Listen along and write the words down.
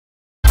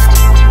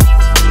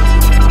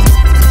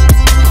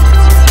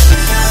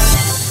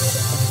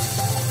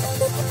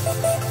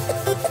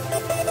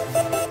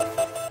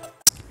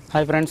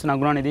Hi friends, நான்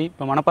குணாநிதி.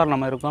 இப்போ மணப்பாறையில்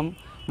நம்ம இருக்கோம்.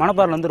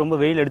 மணப்பாறையில் வந்து ரொம்ப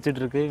வெயில் அடிச்சிட்டு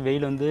இருக்கு.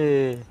 வெயில் வந்து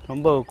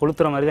ரொம்ப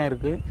கொளுத்துற மாதிரி தான்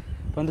இருக்குது.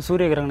 இப்போ வந்து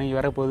சூரிய கிரகணம் இங்கே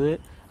வரப்போகுது.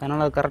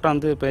 அதனால் கரெக்டாக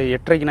வந்து இப்போ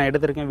 8:30க்கு நான்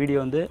எடுத்திருக்கேன் வீடியோ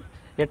வந்து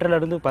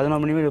 8:30லேருந்து 11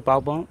 மணி வரை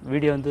பார்ப்போம்.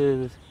 வீடியோ வந்து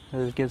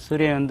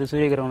சூரிய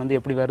கிரகணம் வந்து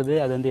எப்படி வருது,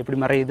 அது வந்து எப்படி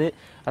மறையுது,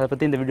 அதை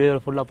பற்றி இந்த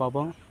வீடியோவில் ஃபுல்லாக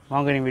பார்ப்போம்.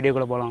 வாங்க நீங்கள்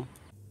வீடியோக்குள்ளே போகலாம்.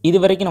 இது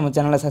வரைக்கும் நம்ம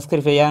சேனலை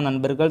சப்ஸ்கிரைப் செய்யாத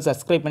நண்பர்கள்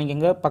சப்ஸ்கிரைப்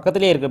பண்ணிக்கோங்க.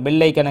 பக்கத்துலேயே இருக்க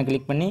பெல் ஐக்கானை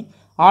கிளிக் பண்ணி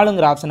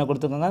ஆளுங்கிற ஆப்ஷனை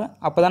கொடுத்துக்கோங்க.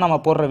 அப்போ தான்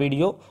நம்ம போடுற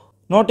வீடியோ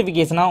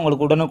நோட்டிஃபிகேஷனாக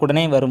உங்களுக்கு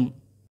உடனுக்குடனே வரும்.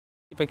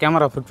 இப்போ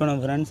கேமரா ஃபிட்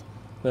பண்ணுவோம் ஃப்ரெண்ட்ஸ்.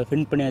 இப்போ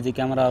ஃபிட் பண்ணியாச்சு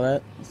கேமராவை.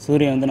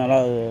 சூரியன் வந்து நல்லா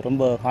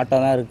ரொம்ப ஹாட்டாக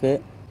தான்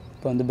இருக்குது.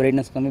 இப்போ வந்து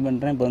பிரைட்னஸ் கம்மி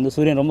பண்ணுறேன். இப்போ வந்து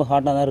சூரியன் ரொம்ப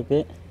ஹாட்டாக தான்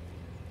இருக்குது.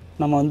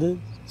 நம்ம வந்து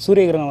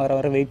சூரிய கிரகணம் வர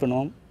வரைட்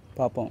பண்ணுவோம்,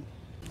 பார்ப்போம்.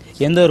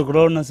 எந்த ஒரு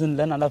க்ளோட்னஸும்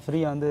இல்லை, நல்லா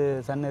ஃப்ரீயாக வந்து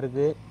சன்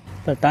இருக்குது.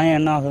 இப்போ டைம்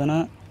என்ன ஆகுதுன்னா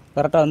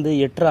கரெக்டாக வந்து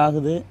 8:30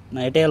 ஆகுது.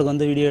 நான் 8:15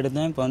 வந்து வீடியோ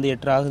எடுத்தேன். இப்போ வந்து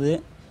 8:30 ஆகுது.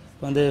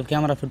 இப்போ வந்து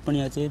கேமரா ஃபிட்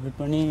பண்ணியாச்சு.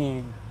 ஃபிட் பண்ணி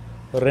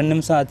ஒரு 2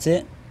 நிமிஷம் ஆச்சு.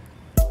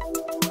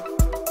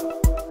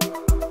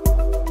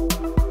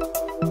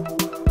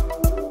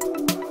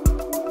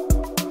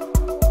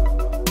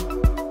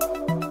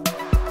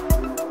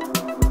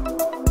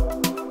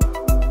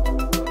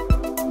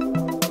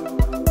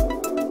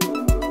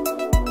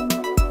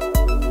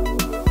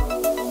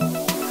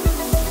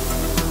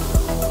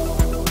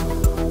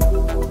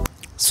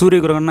 சூரிய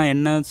கிரகணம்னா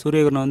என்ன, சூரிய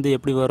கிரகணம் வந்து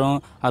எப்படி வரும்,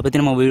 அதை பற்றி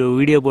நம்ம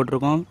வீடியோ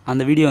போட்டிருக்கோம்.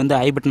 அந்த வீடியோ வந்து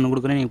ஐ பட்டன்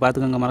கொடுக்குறேன், நீங்கள்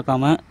பார்த்துக்கோங்க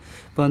மறக்காமல்.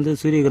 இப்போ வந்து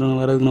சூரிய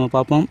கிரகணம் வர்றதுக்கு நம்ம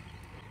பார்ப்போம்.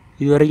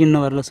 இது வரைக்கும்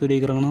இன்னும் வரல சூரிய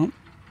கிரகணம்,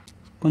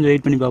 கொஞ்சம்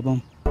வெயிட் பண்ணி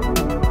பார்ப்போம்.